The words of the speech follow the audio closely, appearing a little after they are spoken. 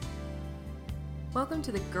Welcome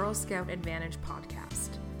to the Girl Scout Advantage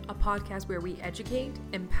podcast, a podcast where we educate,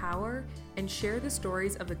 empower, and share the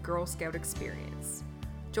stories of the Girl Scout experience.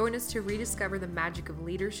 Join us to rediscover the magic of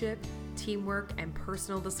leadership, teamwork, and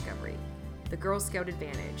personal discovery. The Girl Scout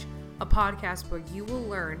Advantage, a podcast where you will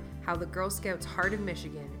learn how the Girl Scouts Heart of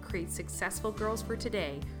Michigan creates successful girls for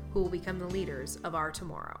today who will become the leaders of our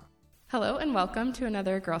tomorrow. Hello and welcome to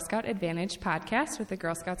another Girl Scout Advantage podcast with the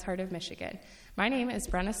Girl Scouts Heart of Michigan. My name is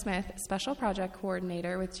Brenna Smith, Special Project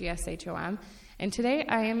Coordinator with GSHOM, and today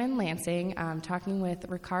I am in Lansing talking with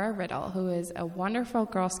Ricarah Riddle, who is a wonderful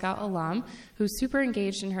Girl Scout alum who's super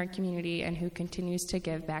engaged in her community and who continues to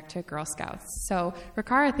give back to Girl Scouts. So,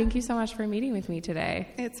 Ricarah, thank you so much for meeting with me today.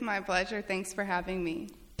 It's my pleasure. Thanks for having me.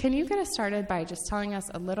 Can you get us started by just telling us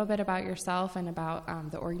a little bit about yourself and about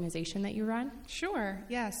the organization that you run? Sure,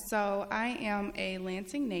 yes. So I am a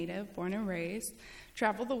Lansing native, born and raised,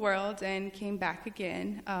 traveled the world and came back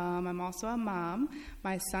again. I'm also a mom.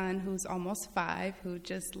 My son, who's almost 5, who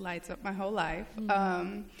just lights up my whole life.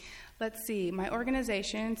 Mm-hmm. Let's see, my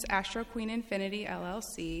organization's Astro Queen Infinity,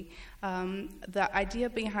 LLC. The idea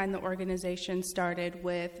behind the organization started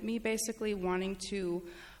with me basically wanting to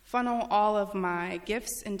funnel all of my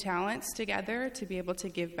gifts and talents together to be able to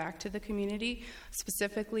give back to the community,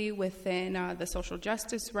 specifically within the social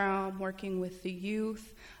justice realm, working with the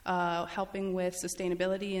youth, helping with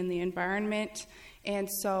sustainability in the environment, and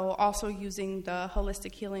so also using the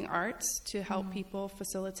holistic healing arts to help people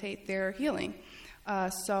facilitate their healing. I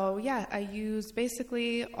use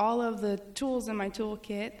basically all of the tools in my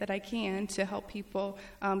toolkit that I can to help people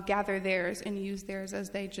gather theirs and use theirs as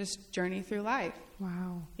they just journey through life.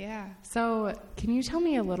 Wow. Yeah. So can you tell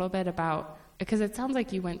me a little bit about, because it sounds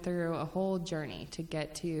like you went through a whole journey to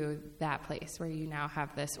get to that place where you now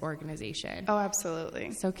have this organization. Oh,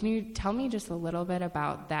 absolutely. So can you tell me just a little bit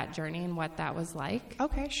about that journey and what that was like?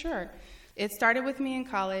 Okay, sure. It started with me in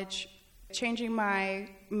college, changing my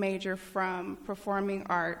major from performing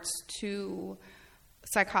arts to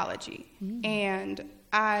psychology. Mm-hmm. And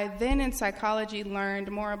I then in psychology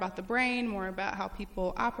learned more about the brain, more about how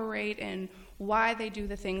people operate and why they do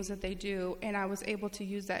the things that they do. And I was able to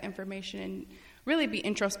use that information and really be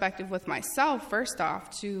introspective with myself, first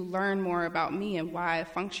off, to learn more about me and why I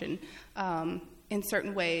function in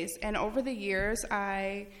certain ways. And over the years,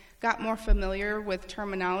 I got more familiar with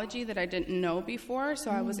terminology that I didn't know before,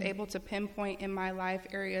 so I was able to pinpoint in my life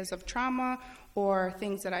areas of trauma or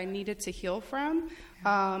things that I needed to heal from.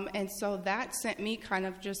 And so that sent me kind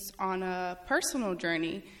of just on a personal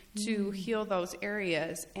journey to heal those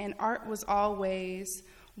areas. And art was always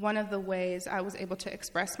one of the ways I was able to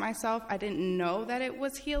express myself. I didn't know that it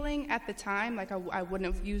was healing at the time. Like I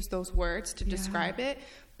wouldn't have used those words to describe it.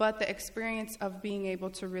 But the experience of being able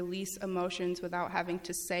to release emotions without having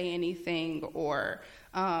to say anything or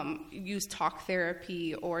use talk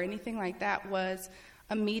therapy or anything like that was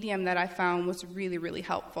a medium that I found was really, really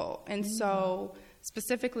helpful. And so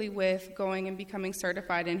specifically with going and becoming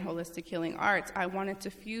certified in holistic healing arts, I wanted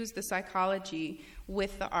to fuse the psychology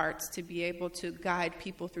with the arts to be able to guide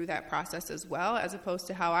people through that process as well, as opposed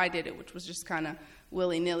to how I did it, which was just kind of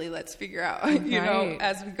willy-nilly, let's figure out,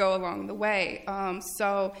 as we go along the way. My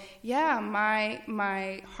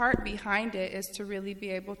heart behind it is to really be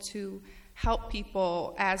able to help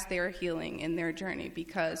people as they're healing in their journey.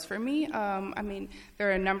 Because for me, there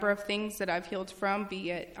are a number of things that I've healed from,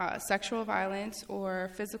 be it sexual violence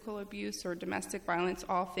or physical abuse or domestic violence,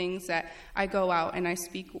 all things that I go out and I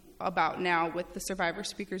speak about now with the Survivor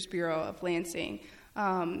Speakers Bureau of Lansing.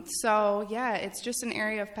 It's just an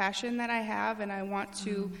area of passion that I have, and I want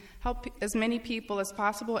to help as many people as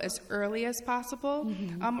possible, as early as possible,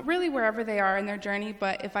 really wherever they are in their journey.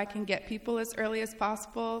 But if I can get people as early as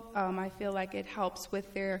possible, I feel like it helps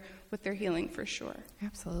with their healing for sure.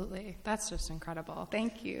 Absolutely. That's just incredible.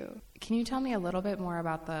 Thank you. Can you tell me a little bit more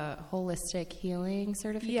about the holistic healing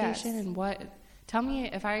certification? Yes. And tell me,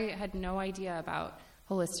 if I had no idea about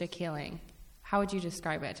holistic healing, how would you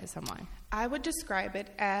describe it to someone? I would describe it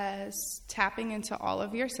as tapping into all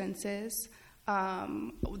of your senses.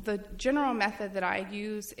 The general method that I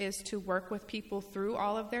use is to work with people through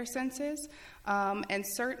all of their senses, and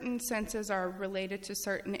certain senses are related to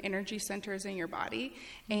certain energy centers in your body,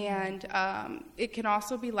 and it can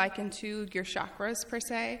also be likened to your chakras per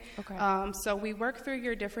se. Okay. So we work through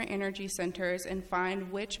your different energy centers and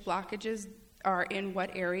find which blockages are in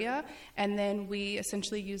what area, and then we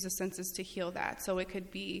essentially use the senses to heal that. So it could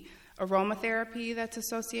be aromatherapy that's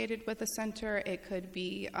associated with the center. It could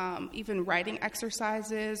be even writing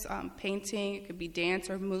exercises, painting. It could be dance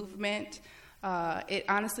or movement. It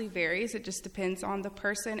honestly varies. It just depends on the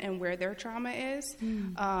person and where their trauma is.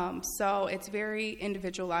 So it's very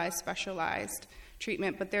individualized, specialized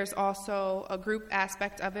treatment, but there's also a group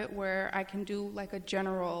aspect of it where I can do like a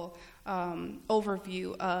general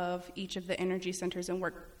overview of each of the energy centers and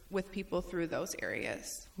work with people through those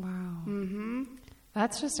areas. Wow. Mm-hmm.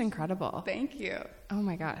 That's just incredible. Thank you. Oh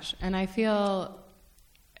my gosh. And I feel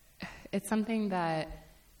it's something that,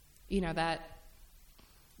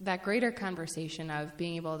 that greater conversation of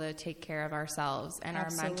being able to take care of ourselves and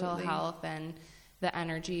Absolutely. our mental health and the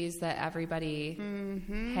energies that everybody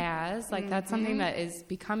has. Like that's something that is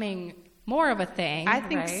becoming more of a thing. I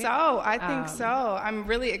think right? so. I think so. I'm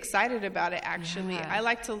really excited about it, actually. Yeah. I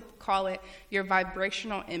like to call it your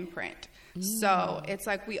vibrational imprint. So it's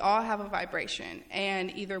like we all have a vibration,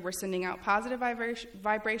 and either we're sending out positive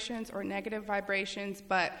vibrations or negative vibrations,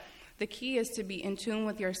 but the key is to be in tune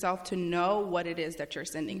with yourself to know what it is that you're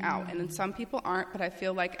sending out. And then some people aren't, but I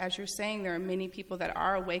feel like, as you're saying, there are many people that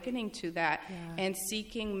are awakening to that and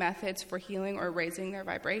seeking methods for healing or raising their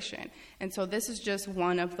vibration. And so this is just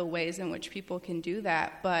one of the ways in which people can do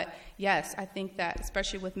that. But yes, I think that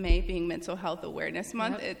especially with May being Mental Health Awareness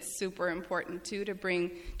Month, it's super important too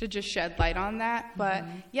to just shed light on that. But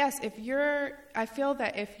yes, I feel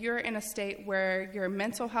that if you're in a state where your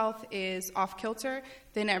mental health is off kilter,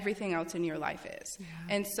 then everything else in your life is.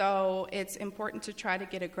 And so it's important to try to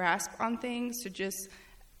get a grasp on things, to just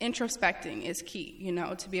introspecting is key,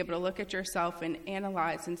 to be able to look at yourself and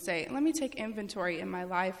analyze and say, let me take inventory in my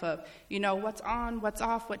life of, what's on, what's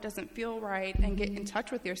off, what doesn't feel right, and get in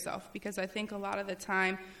touch with yourself. Because I think a lot of the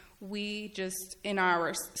time we just, in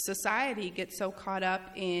our society, get so caught up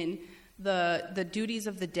in the duties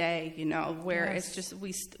of the day, where it's just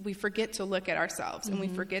we forget to look at ourselves and we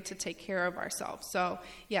forget to take care of ourselves. So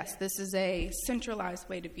yes, this is a centralized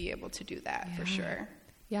way to be able to do that for sure.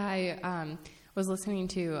 Yeah, I was listening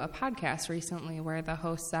to a podcast recently where the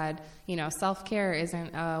host said, self-care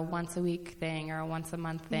isn't a once a week thing or a once a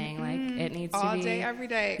month thing. Like it needs to be all day, every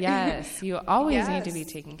day. Yes, you always need to be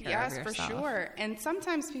taking care of yourself. Yes, for sure. And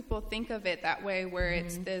sometimes people think of it that way, where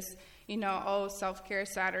it's this, self-care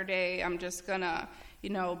Saturday, I'm just gonna,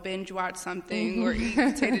 binge watch something or eat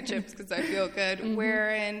potato chips because I feel good.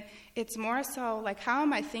 Wherein it's more so like, how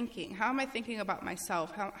am I thinking? How am I thinking about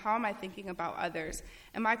myself? How am I thinking about others?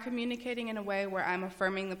 Am I communicating in a way where I'm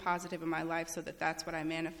affirming the positive in my life so that that's what I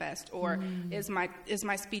manifest? Or is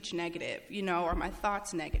my speech negative, or my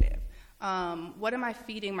thoughts negative? What am I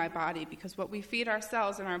feeding my body? Because what we feed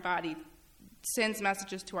ourselves and our body sends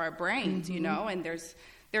messages to our brains, and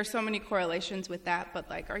there's so many correlations with that, but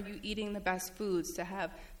like, are you eating the best foods to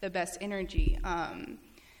have the best energy?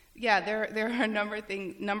 There are a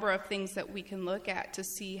number of things that we can look at to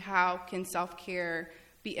see how can self-care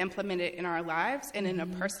be implemented in our lives and in a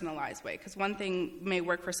personalized way. Because one thing may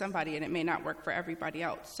work for somebody and it may not work for everybody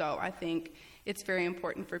else. So I think it's very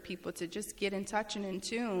important for people to just get in touch and in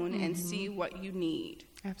tune and see what you need.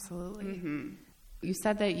 Absolutely. You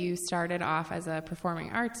said that you started off as a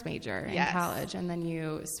performing arts major in college, and then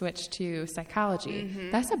you switched to psychology.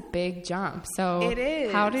 That's a big jump. So it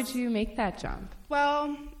is. How did you make that jump?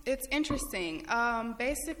 Well, it's interesting.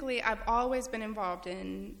 Basically, I've always been involved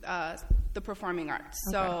in the performing arts.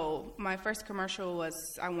 Okay. So my first commercial was,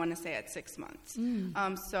 I want to say, at 6 months.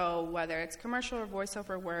 So whether it's commercial or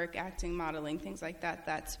voiceover work, acting, modeling, things like that,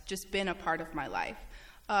 that's just been a part of my life.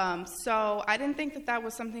 So I didn't think that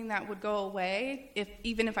was something that would go away,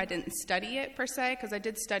 even if I didn't study it per se, because I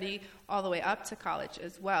did study all the way up to college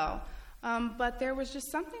as well. But there was just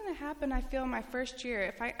something that happened, I feel, my first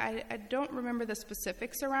year. I don't remember the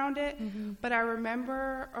specifics around it, but I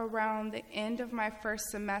remember around the end of my first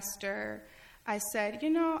semester, I said,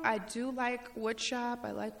 I do like woodshop,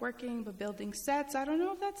 I like working, but building sets, I don't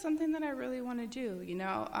know if that's something that I really want to do,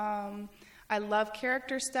 I love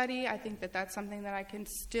character study. I think that that's something that I can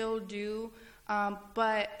still do.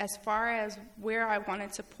 But as far as where I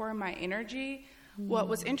wanted to pour my energy, what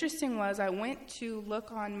was interesting was I went to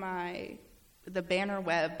look on the banner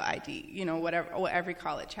web ID, what every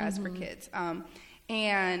college has for kids.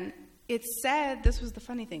 And it said, this was the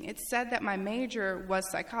funny thing, it said that my major was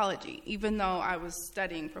psychology, even though I was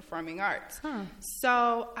studying performing arts.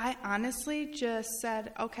 So I honestly just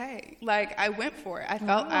said, okay, like I went for it. I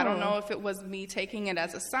felt, I don't know if it was me taking it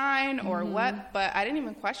as a sign or what, but I didn't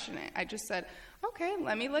even question it. I just said, okay,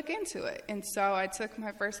 let me look into it. And so I took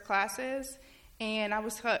my first classes and I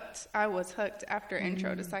was hooked. I was hooked after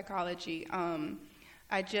intro to psychology.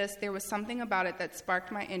 There was something about it that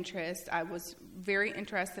sparked my interest. I was very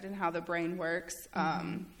interested in how the brain works.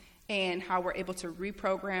 and how we're able to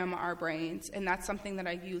reprogram our brains. And that's something that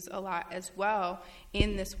I use a lot as well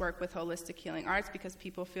in this work with holistic healing arts, because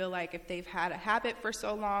people feel like if they've had a habit for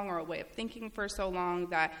so long or a way of thinking for so long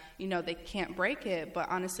that, you know, they can't break it. But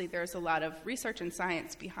honestly, there's a lot of research and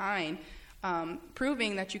science behind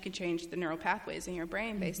proving that you can change the neural pathways in your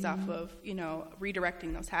brain based off of, you know,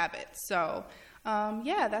 redirecting those habits. So,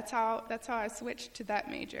 that's how I switched to that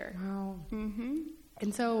major. Wow. Mm-hmm.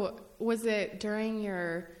 And so was it during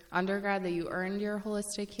your undergrad that you earned your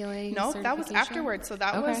holistic healing No, that was afterwards. So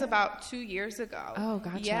that was about 2 years ago. Oh,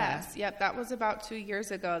 gotcha. Yes. Yep. That was about 2 years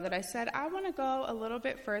ago that I said, I want to go a little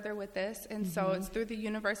bit further with this. And so it's through the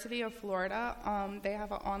University of Florida. They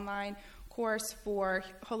have an online course for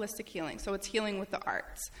holistic healing. So it's healing with the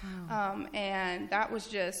arts. Wow. And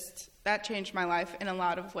that changed my life in a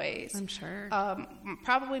lot of ways. I'm sure.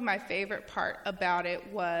 Probably my favorite part about it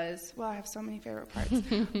was, well, I have so many favorite parts,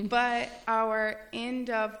 but our end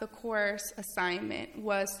of the course assignment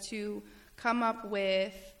was to come up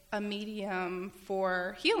with a medium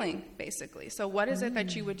for healing, basically. So what is it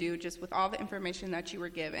that you would do just with all the information that you were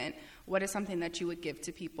given? What is something that you would give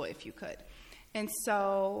to people if you could? And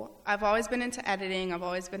so I've always been into editing. I've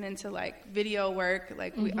always been into like video work,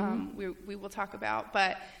 like we will talk about.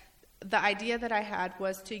 But the idea that I had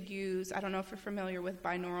was to use, I don't know if you're familiar with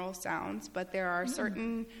binaural sounds, but there are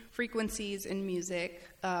certain frequencies in music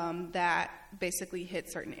that basically hit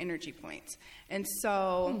certain energy points. And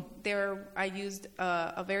so I used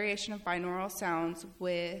a variation of binaural sounds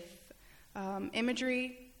with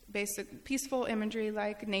imagery, basic peaceful imagery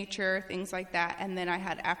like nature, things like that, and then I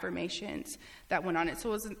had affirmations that went on it. So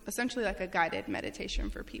it was essentially like a guided meditation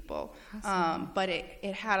for people. Awesome. But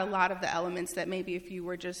it had a lot of the elements that maybe if you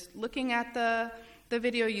were just looking at the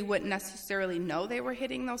video, you wouldn't necessarily know they were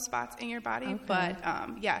hitting those spots in your body. Okay. But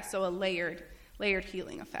so a layered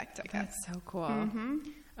healing effect, I guess. That's so cool. Mm-hmm.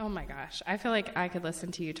 Oh my gosh. I feel like I could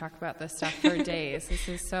listen to you talk about this stuff for days. This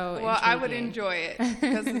is so Well, intriguing. I would enjoy it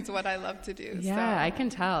because it's what I love to do. Yeah, so. I can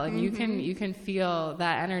tell. And you can feel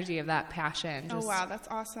that energy of that passion. Oh, wow. That's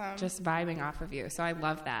awesome. Just vibing off of you. So I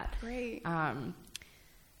love that. Great.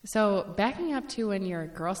 So backing up to when your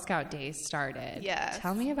Girl Scout days started. Yes.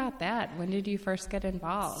 Tell me about that. When did you first get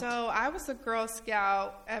involved? So I was a Girl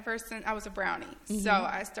Scout ever since I was a brownie. So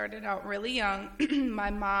I started out really young. My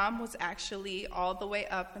mom was actually all the way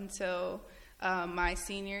up until my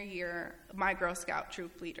senior year, my Girl Scout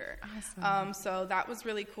troop leader. Awesome. So that was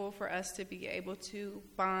really cool for us to be able to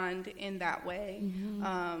bond in that way.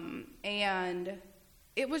 And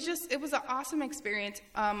it was an awesome experience.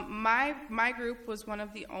 My group was one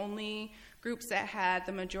of the only groups that had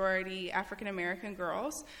the majority African American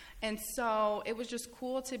girls. And so it was just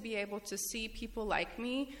cool to be able to see people like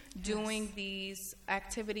me doing these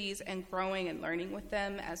activities and growing and learning with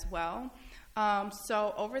them as well.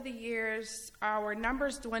 So over the years, our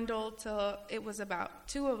numbers dwindled till it was about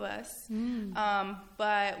 2 of us,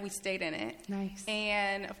 but we stayed in it. Nice.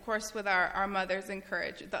 And of course, with our mother's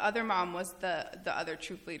encouragement, the other mom was the other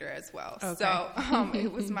troop leader as well. Okay. So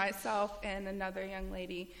it was myself and another young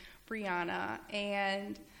lady, Brianna,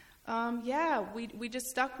 and we just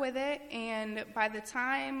stuck with it. And by the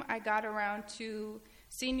time I got around to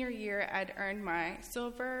senior year, I'd earned my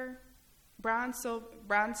bronze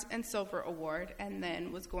and silver award, and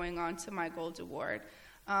then was going on to my gold award.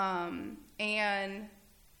 And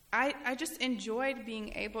I just enjoyed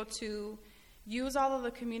being able to use all of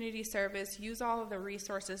the community service, use all of the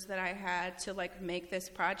resources that I had to like make this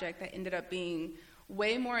project that ended up being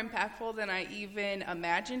way more impactful than I even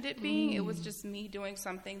imagined it being. It was just me doing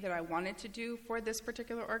something that I wanted to do for this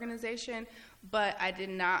particular organization, but I did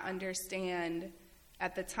not understand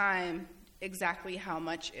at the time exactly how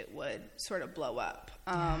much it would sort of blow up.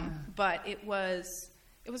 But it was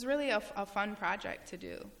really a fun project to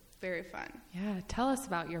do. Very fun. Yeah, tell us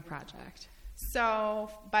about your project.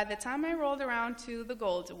 So by the time I rolled around to the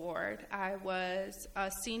Gold Award, I was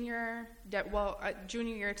a junior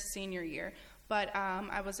year to senior year, but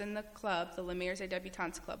I was in the club, the Lumières et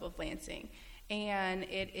Débutantes Club of Lansing. And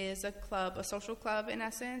it is a social club in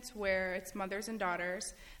essence, where it's mothers and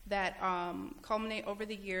daughters that culminate over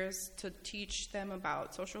the years to teach them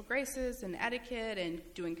about social graces and etiquette and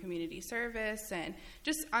doing community service and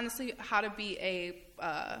just honestly how to be a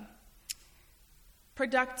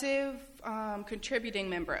productive, contributing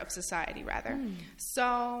member of society, rather.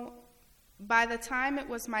 So by the time it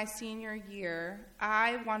was my senior year,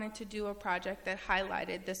 I wanted to do a project that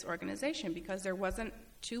highlighted this organization because there wasn't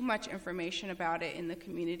too much information about it in the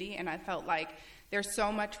community, and I felt like there's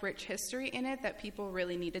so much rich history in it that people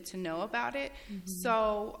really needed to know about it.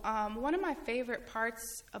 So one of my favorite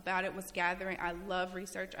parts about it was gathering. I love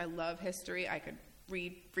research. I love history. I could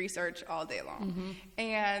read research all day long.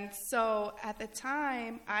 And so at the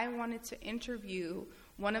time, I wanted to interview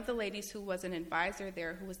one of the ladies who was an advisor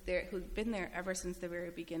there, who'd been there ever since the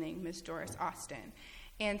very beginning, Miss Doris Austin.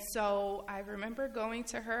 And so I remember going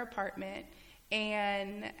to her apartment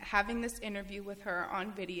and having this interview with her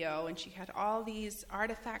on video, and she had all these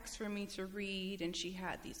artifacts for me to read, and she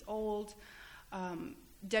had these old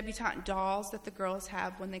debutante dolls that the girls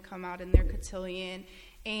have when they come out in their cotillion.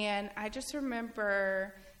 And I just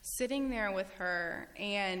remember sitting there with her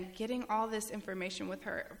and getting all this information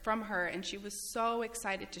from her, and she was so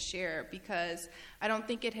excited to share, because I don't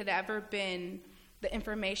think the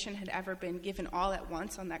information had ever been given all at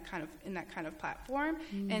once in that kind of platform.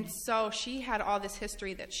 And so she had all this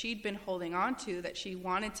history that she'd been holding on to that she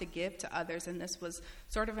wanted to give to others, and this was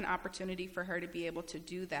sort of an opportunity for her to be able to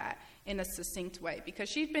do that in a succinct way, because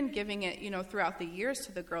she'd been giving it, throughout the years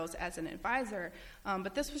to the girls as an advisor,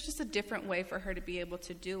 but this was just a different way for her to be able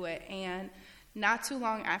to do it. And not too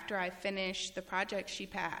long after I finished the project, she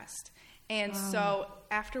passed. And so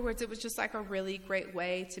afterwards, it was just like a really great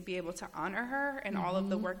way to be able to honor her and all of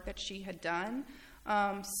the work that she had done.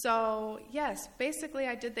 So yes, basically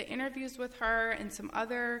I did the interviews with her and some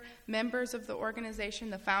other members of the organization,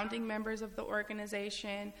 the founding members of the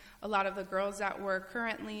organization, a lot of the girls that were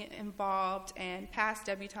currently involved and past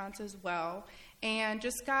debutantes as well, and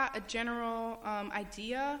just got a general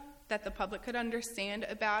idea that the public could understand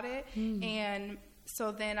about it. And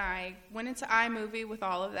so then I went into iMovie with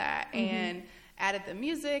all of that and added the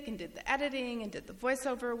music and did the editing and did the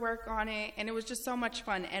voiceover work on it, and it was just so much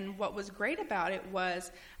fun. And what was great about it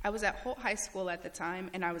was I was at Holt High School at the time,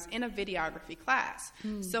 and I was in a videography class.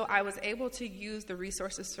 So I was able to use the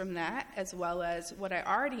resources from that as well as what I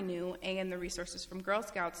already knew and the resources from Girl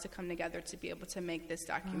Scouts to come together to be able to make this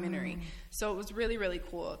documentary. So it was really, really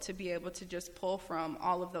cool to be able to just pull from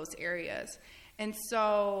all of those areas. And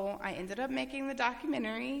so I ended up making the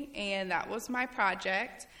documentary, and that was my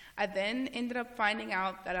project. I then ended up finding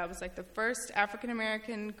out that I was like the first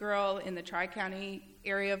African-American girl in the Tri-County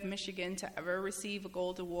area of Michigan to ever receive a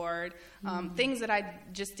gold award. Things that I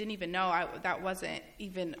just didn't even know. That wasn't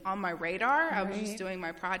even on my radar. I was just doing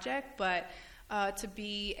my project. But to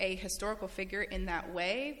be a historical figure in that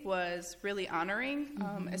way was really honoring,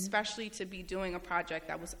 especially to be doing a project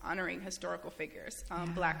that was honoring historical figures,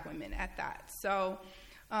 Black women at that. So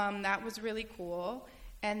that was really cool.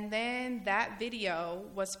 And then that video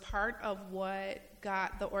was part of what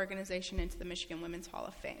got the organization into the Michigan Women's Hall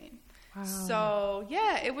of Fame. So,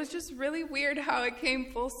 yeah, it was just really weird how it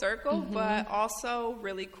came full circle, but also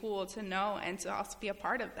really cool to know and to also be a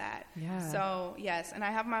part of that. So, yes, and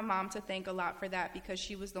I have my mom to thank a lot for that, because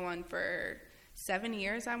she was the one for 7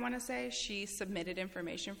 years, I want to say. She submitted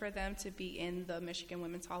information for them to be in the Michigan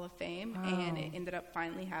Women's Hall of Fame, and it ended up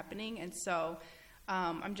finally happening. And so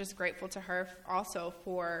I'm just grateful to her also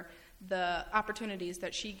for the opportunities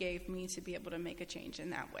that she gave me to be able to make a change in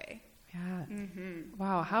that way.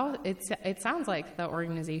 Wow, how it sounds like the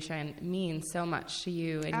organization means so much to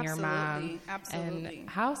you and your mom. Absolutely. And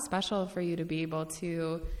how special for you to be able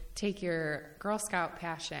to take your Girl Scout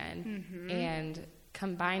passion and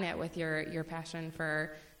combine it with your passion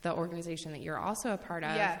for the organization that you're also a part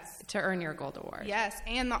of to earn your gold award. Yes,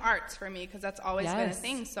 and the arts for me, because that's always been a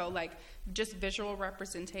thing. So like just visual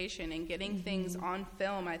representation and getting things on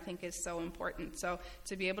film, I think, is so important. So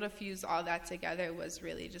to be able to fuse all that together was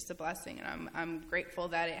really just a blessing, and I'm grateful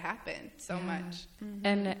that it happened so much.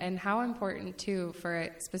 And how important too for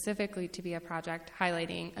it specifically to be a project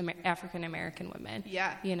highlighting African American women.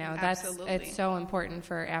 It's so important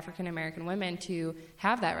for African American women to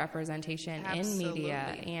have that representation in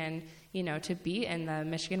media, and to be in the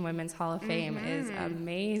Michigan Women's Hall of Fame is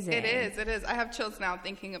amazing. It is. I have chills now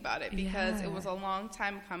thinking about it, because it was a long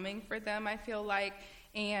time coming for them, I feel like.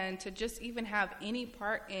 And to just even have any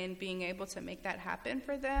part in being able to make that happen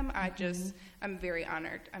for them, I'm very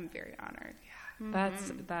honored.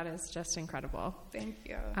 That is just incredible. Thank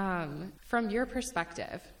you. From your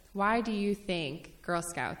perspective, why do you think Girl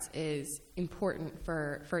Scouts is important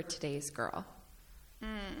for today's girl?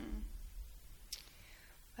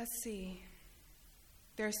 Let's see.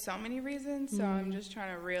 There's so many reasons, so I'm just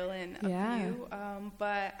trying to reel in a few.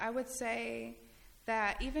 But I would say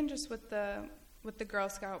that even just with the Girl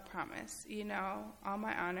Scout promise, on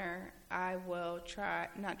my honor, I will try.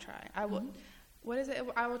 I will. What is it?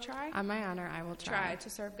 I will try? On my honor, I will try to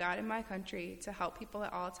serve God and my country, to help people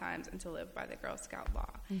at all times, and to live by the Girl Scout law.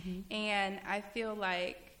 And I feel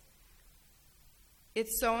like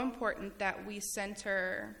it's so important that we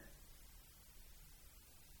center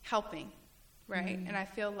helping, right? And I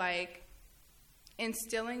feel like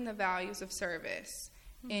instilling the values of service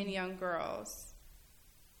in young girls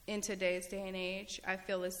in today's day and age, I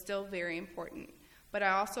feel is still very important. But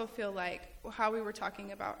I also feel like how we were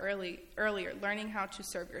talking about earlier, learning how to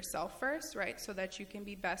serve yourself first, right, so that you can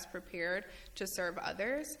be best prepared to serve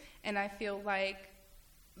others. And I feel like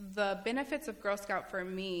the benefits of Girl Scout for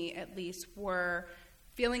me, at least, were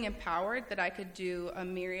feeling empowered that I could do a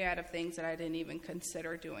myriad of things that I didn't even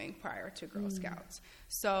consider doing prior to Girl Scouts.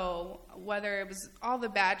 So whether it was all the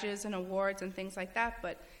badges and awards and things like that,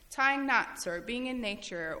 but tying knots or being in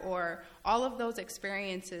nature or all of those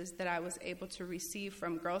experiences that I was able to receive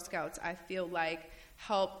from Girl Scouts, I feel like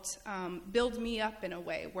helped build me up in a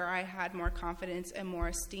way where I had more confidence and more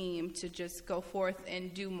esteem to just go forth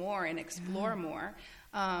and do more and explore more.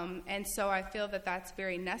 And so I feel that that's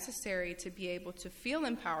very necessary to be able to feel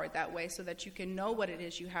empowered that way so that you can know what it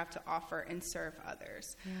is you have to offer and serve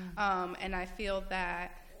others. And I feel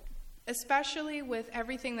that especially with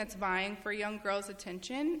everything that's vying for young girls'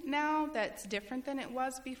 attention now, that's different than it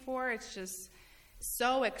was before. It's just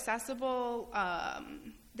so accessible.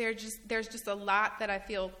 There's just a lot that I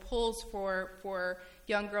feel pulls for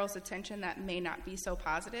young girls' attention that may not be so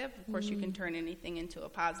positive. Of course, you can turn anything into a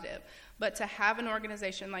positive. But to have an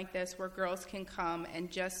organization like this where girls can come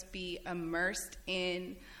and just be immersed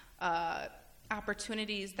in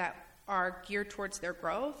opportunities that are geared towards their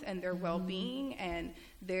growth and their well-being and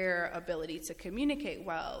their ability to communicate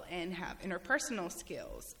well and have interpersonal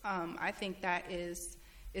skills, I think that is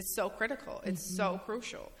so critical. It's so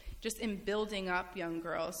crucial, just in building up young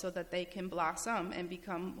girls so that they can blossom and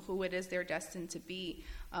become who it is they're destined to be,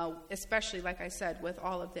 especially, like I said, with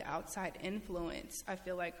all of the outside influence. I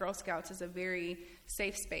feel like Girl Scouts is a very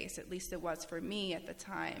safe space, at least it was for me at the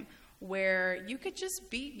time, where you could just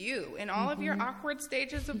be you in all of your awkward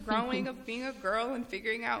stages of growing, of being a girl and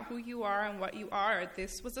figuring out who you are and what you are.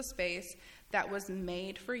 This was a space that was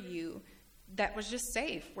made for you, that was just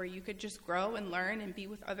safe, where you could just grow and learn and be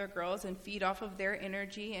with other girls and feed off of their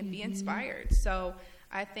energy and be inspired. So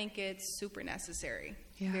I think it's super necessary,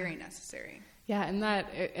 very necessary. Yeah, and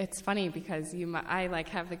it's funny because I like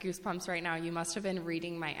have the goosebumps right now. You must have been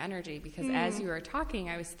reading my energy because as you were talking,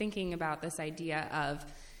 I was thinking about this idea of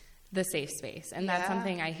the safe space. And that's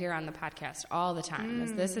something I hear on the podcast all the time.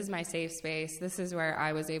 Is this is my safe space. This is where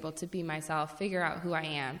I was able to be myself, figure out who I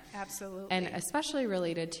am. Absolutely. And especially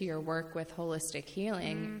related to your work with holistic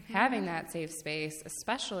healing, having that safe space,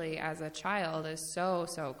 especially as a child, is so,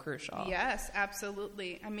 so crucial. Yes,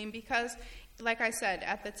 absolutely. I mean, because like I said,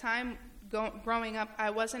 at the time, growing up, I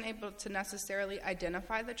wasn't able to necessarily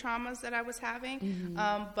identify the traumas that I was having,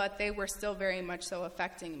 but they were still very much so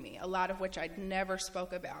affecting me, a lot of which I never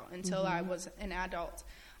spoke about until I was an adult.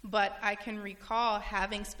 But I can recall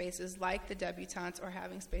having spaces like the Debutantes or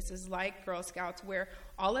having spaces like Girl Scouts where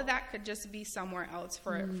all of that could just be somewhere else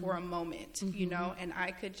for a moment, you know, and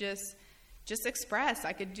I could just express.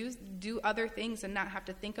 I could do other things and not have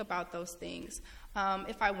to think about those things.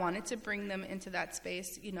 If I wanted to bring them into that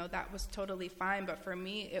space, you know, that was totally fine. But for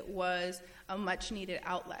me, it was a much needed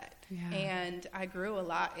outlet. And I grew a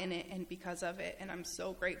lot in it and because of it. And I'm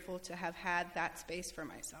so grateful to have had that space for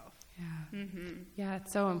myself. Yeah,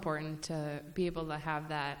 it's so important to be able to have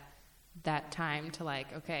that time to like,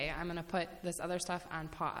 okay, I'm going to put this other stuff on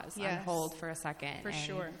pause, on hold for a second. For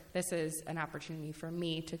sure. This is an opportunity for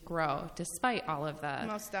me to grow despite all of the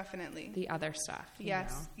most definitely the other stuff.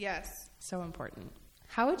 Yes. So important.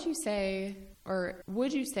 How would you say, or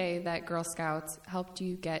would you say that Girl Scouts helped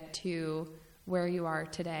you get to where you are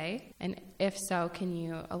today? And if so, can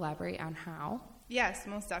you elaborate on how? Yes,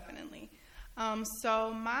 most definitely.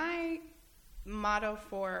 So my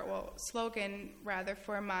slogan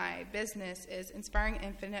for my business is inspiring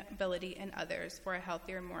infinite ability in others for a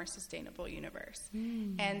healthier, more sustainable universe.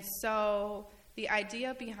 And so the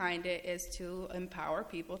idea behind it is to empower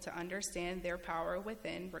people to understand their power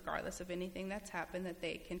within, regardless of anything that's happened, that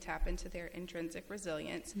they can tap into their intrinsic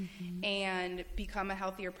resilience and become a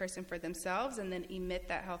healthier person for themselves and then emit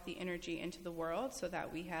that healthy energy into the world so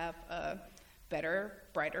that we have a better,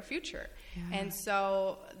 brighter future. And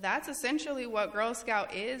so that's essentially what Girl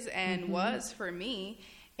Scout is and was for me.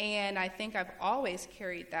 And I think I've always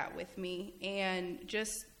carried that with me. And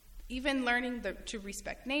just even learning to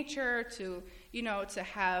respect nature, to, you know, to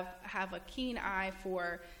have a keen eye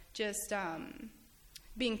for just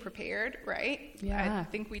being prepared, right? I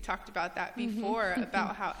think we talked about that before,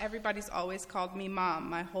 about how everybody's always called me mom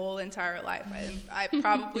my whole entire life. I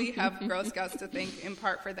probably have Girl Scouts to thank in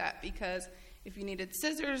part for that, because if you needed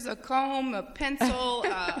scissors, a comb, a pencil,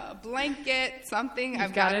 a blanket, something,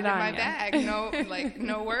 I've got it in my bag.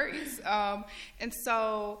 No worries. And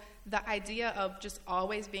so the idea of just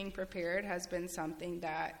always being prepared has been something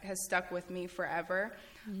that has stuck with me forever.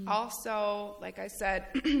 Also, like I said,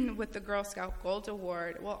 with the Girl Scout Gold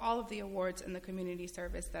Award, well, all of the awards and the community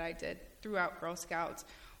service that I did throughout Girl Scouts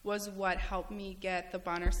was what helped me get the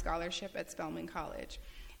Bonner Scholarship at Spelman College.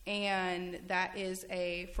 And that is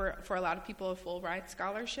for a lot of people, a full ride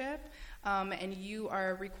scholarship. And you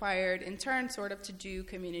are required in turn sort of to do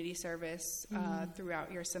community service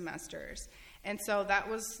throughout your semesters. And so that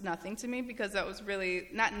was nothing to me, because that was really,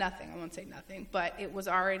 not nothing, I won't say nothing, but it was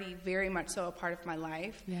already very much so a part of my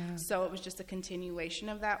life. Yeah. So it was just a continuation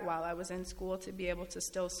of that while I was in school to be able to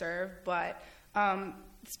still serve. But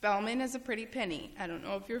Spelman is a pretty penny. I don't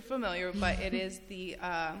know if you're familiar, but it is the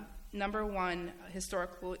 #1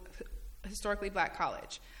 historically black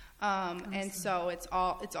college. Awesome. And so it's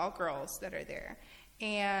all girls that are there.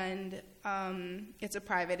 And it's a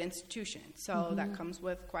private institution, so that comes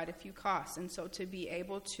with quite a few costs. And so to be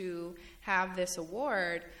able to have this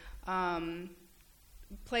award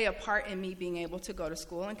play a part in me being able to go to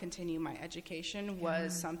school and continue my education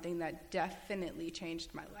was something that definitely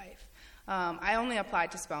changed my life. I only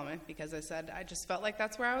applied to Spelman because I just felt like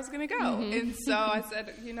that's where I was going to go. And so I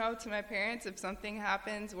said, to my parents, if something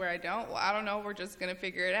happens where I don't, well, I don't know, we're just going to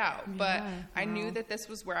figure it out. Yeah. But I knew that this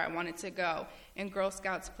was where I wanted to go. And Girl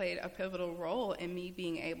Scouts played a pivotal role in me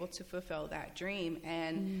being able to fulfill that dream.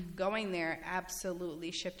 And going there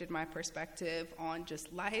absolutely shifted my perspective on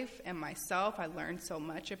just life and myself. I learned so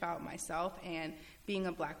much about myself and being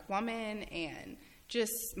a black woman, and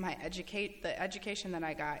just the education that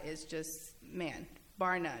I got is just,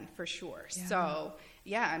 bar none, for sure. Yeah. So,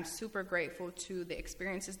 I'm super grateful to the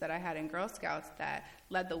experiences that I had in Girl Scouts that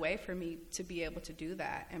led the way for me to be able to do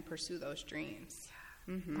that and pursue those dreams.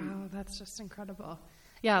 Wow, that's just incredible.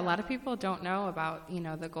 Yeah, a lot of people don't know about,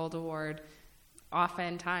 the Gold Award.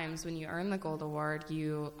 Oftentimes, when you earn the Gold Award,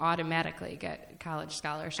 you automatically get college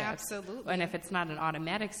scholarships. Absolutely. And if it's not an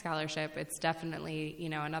automatic scholarship, it's definitely,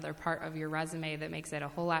 another part of your resume that makes it a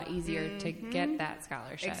whole lot easier to get that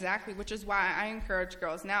scholarship. Exactly, which is why I encourage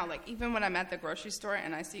girls now. Like, even when I'm at the grocery store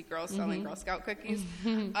and I see girls selling Girl Scout cookies,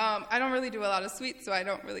 I don't really do a lot of sweets, so I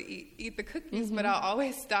don't really eat the cookies, but I'll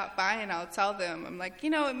always stop by and I'll tell them, I'm like,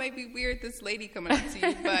 it might be weird, this lady coming up to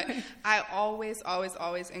you, but I always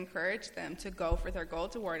encourage them to go for their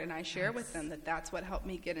Gold Award, and I share with them that that's what helped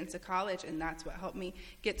me get into college, and that's what helped me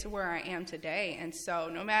get to where I am today. And so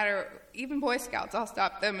no matter, even Boy Scouts, I'll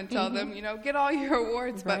stop them and tell them, get all your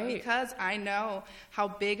awards, but because I know how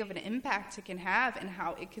big of an impact it can have and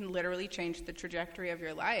how it can literally change the trajectory of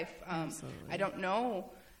your life. I don't know,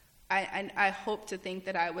 I hope to think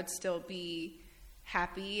that I would still be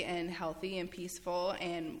happy and healthy and peaceful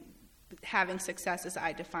and having success as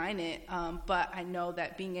I define it, but I know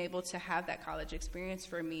that being able to have that college experience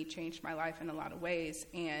for me changed my life in a lot of ways,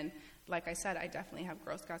 and like I said, I definitely have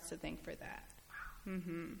Girl Scouts to thank for that. Wow.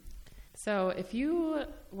 So if you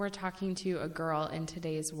were talking to a girl in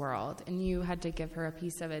today's world and you had to give her a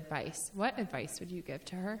piece of advice, what advice would you give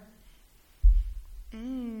to her?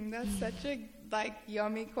 That's such a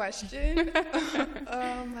yummy question.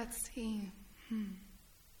 Let's see.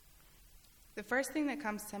 The first thing that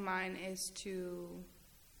comes to mind is to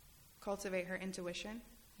cultivate her intuition.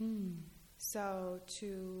 So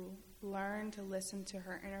to learn to listen to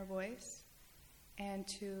her inner voice and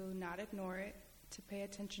to not ignore it, to pay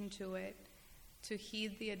attention to it, to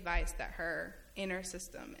heed the advice that her inner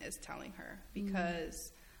system is telling her.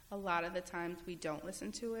 Because a lot of the times we don't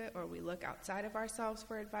listen to it, or we look outside of ourselves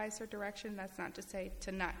for advice or direction. That's not to say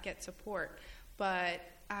to not get support, but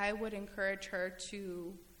I would encourage her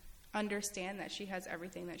to understand that she has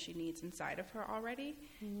everything that she needs inside of her already,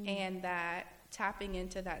 and that tapping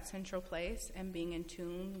into that central place and being in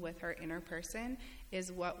tune with her inner person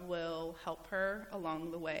is what will help her along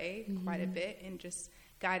the way quite a bit in just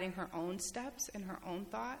guiding her own steps and her own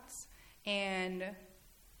thoughts, and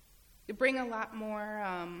bring a lot more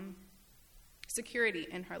security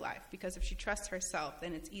in her life, because if she trusts herself,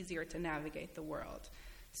 then it's easier to navigate the world.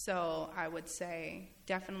 So I would say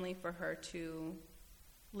definitely for her to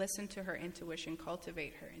listen to her intuition,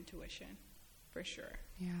 cultivate her intuition, for sure.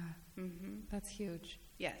 Yeah. That's huge.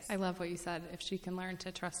 Yes. I love what you said. If she can learn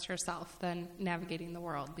to trust herself, then navigating the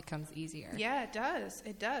world becomes easier. Yeah, it does.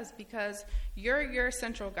 It does, because you're your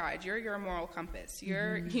central guide. You're your moral compass.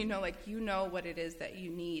 You're, you know what it is that you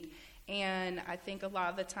need. And I think a lot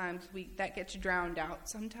of the times that gets drowned out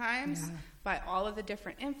sometimes by all of the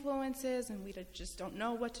different influences, and we just don't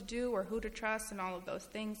know what to do or who to trust and all of those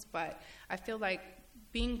things. But I feel like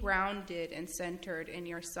being grounded and centered in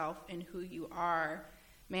yourself and who you are,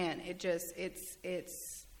 man,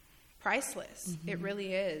 it's priceless. It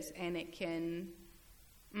really is. And it can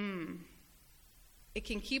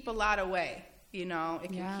keep a lot away,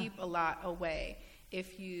 it can keep a lot away.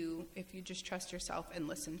 if you just trust yourself and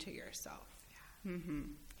listen to yourself. Yeah,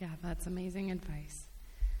 yeah, that's amazing advice.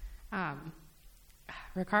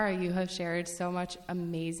 Ricarah, you have shared so much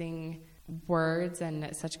amazing words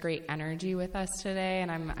and such great energy with us today,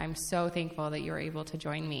 and I'm so thankful that you were able to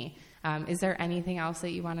join me. Is there anything else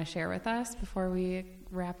that you want to share with us before we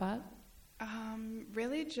wrap up?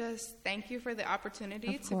 Really just thank you for the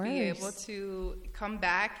opportunity to be able to come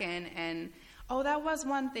back and oh, that was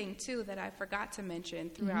one thing too that I forgot to mention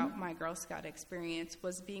throughout my Girl Scout experience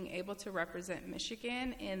was being able to represent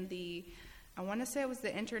Michigan in I want to say it was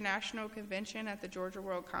the International Convention at the Georgia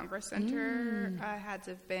World Congress Center. I had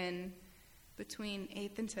to have been between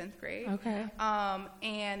 8th and 10th grade. Okay.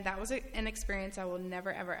 And that was an experience I will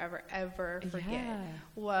never, ever, ever, ever forget,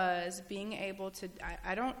 was being able to,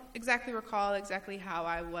 I don't exactly recall exactly how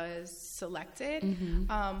I was selected,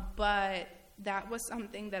 but that was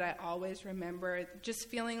something that I always remember, just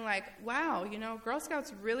feeling like, wow, Girl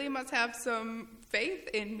Scouts really must have some faith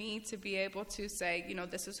in me to be able to say,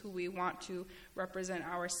 this is who we want to represent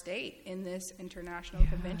our state in this international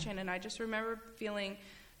convention. And I just remember feeling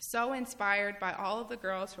so inspired by all of the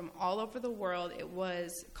girls from all over the world. It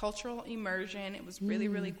was cultural immersion. It was really,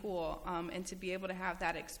 really cool. And to be able to have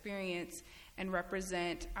that experience and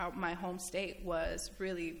represent my home state was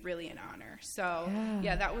really, really an honor. So,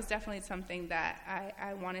 yeah, that was definitely something that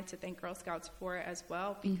I wanted to thank Girl Scouts for as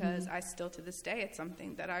well, because I still, to this day, it's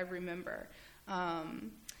something that I remember.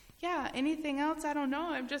 Yeah, anything else? I don't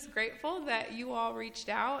know. I'm just grateful that you all reached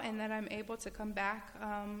out and that I'm able to come back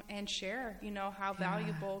and share, how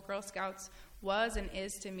valuable Girl Scouts was and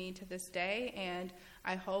is to me to this day. And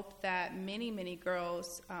I hope that many, many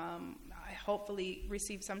girls hopefully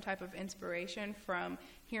receive some type of inspiration from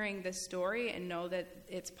hearing this story and know that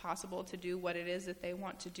it's possible to do what it is that they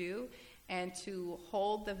want to do, and to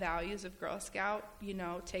hold the values of Girl Scout,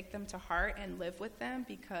 take them to heart and live with them,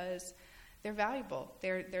 because they're valuable.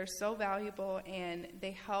 They're so valuable, and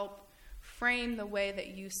they help frame the way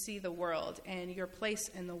that you see the world and your place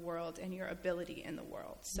in the world and your ability in the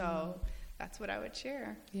world. So that's what I would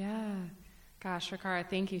share. Yeah. Gosh, Ricarah,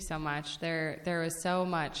 thank you so much. There was so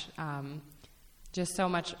much,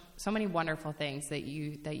 so many wonderful things that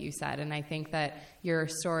you said, and I think that your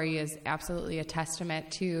story is absolutely a testament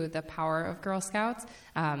to the power of Girl Scouts.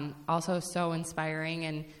 Also, so inspiring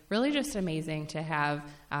and really just amazing to have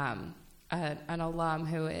an alum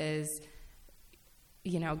who is,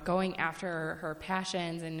 going after her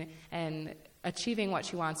passions and achieving what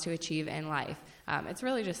she wants to achieve in life. It's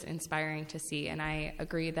really just inspiring to see, and I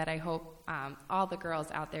agree that I hope all the girls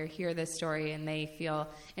out there hear this story and they feel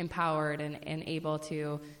empowered and able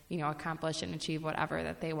to, accomplish and achieve whatever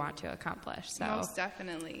that they want to accomplish. So most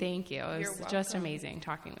definitely. Thank you. It was just amazing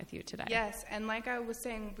talking with you today. Yes, and like I was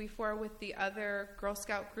saying before, with the other Girl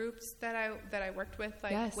Scout groups that I worked with,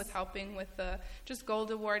 with helping with the just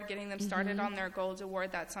Gold Award, getting them started on their Gold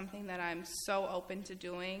Award, that's something that I'm so open to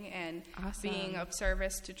doing, and being of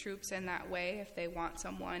service to troops in that way. If they want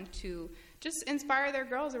someone to just inspire their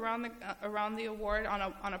girls around the award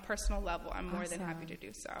on a personal level, I'm more than happy to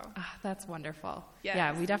do so. That's wonderful. Yes.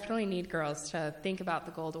 Yeah, we definitely need girls to think about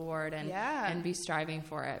the Gold Award and be striving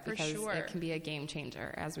for it, because it can be a game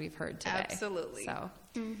changer, as we've heard today. Absolutely. So,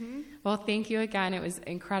 well, thank you again. It was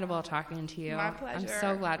incredible talking to you. My pleasure. I'm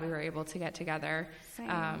so glad we were able to get together.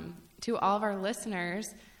 To all of our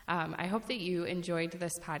listeners, I hope that you enjoyed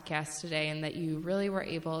this podcast today and that you really were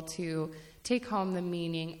able to take home the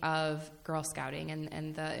meaning of Girl Scouting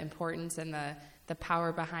and the importance and the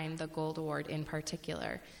power behind the Gold Award in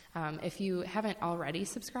particular. If you haven't already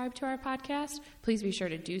subscribed to our podcast, please be sure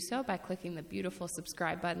to do so by clicking the beautiful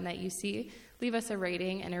subscribe button that you see. Leave us a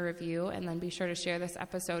rating and a review, and then be sure to share this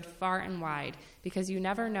episode far and wide, because you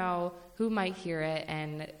never know who might hear it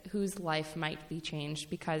and whose life might be changed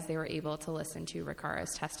because they were able to listen to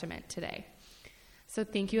Ricarah's testament today. So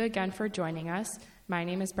thank you again for joining us. My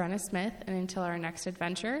name is Brenna Smith, and until our next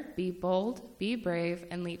adventure, be bold, be brave,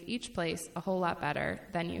 and leave each place a whole lot better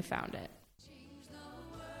than you found it. Change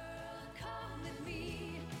the world, come with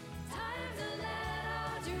me. Time to let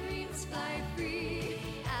our dreams fly free.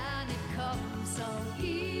 And it comes so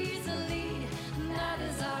easily, that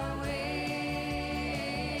is our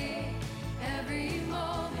way. Every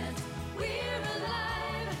moment we're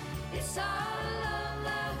alive, it's our love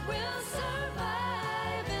that will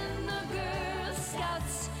survive. In the Girl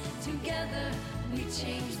Scouts, together we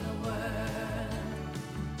change the world.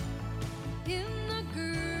 In the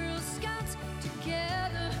Girl Scouts,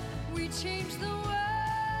 together we change the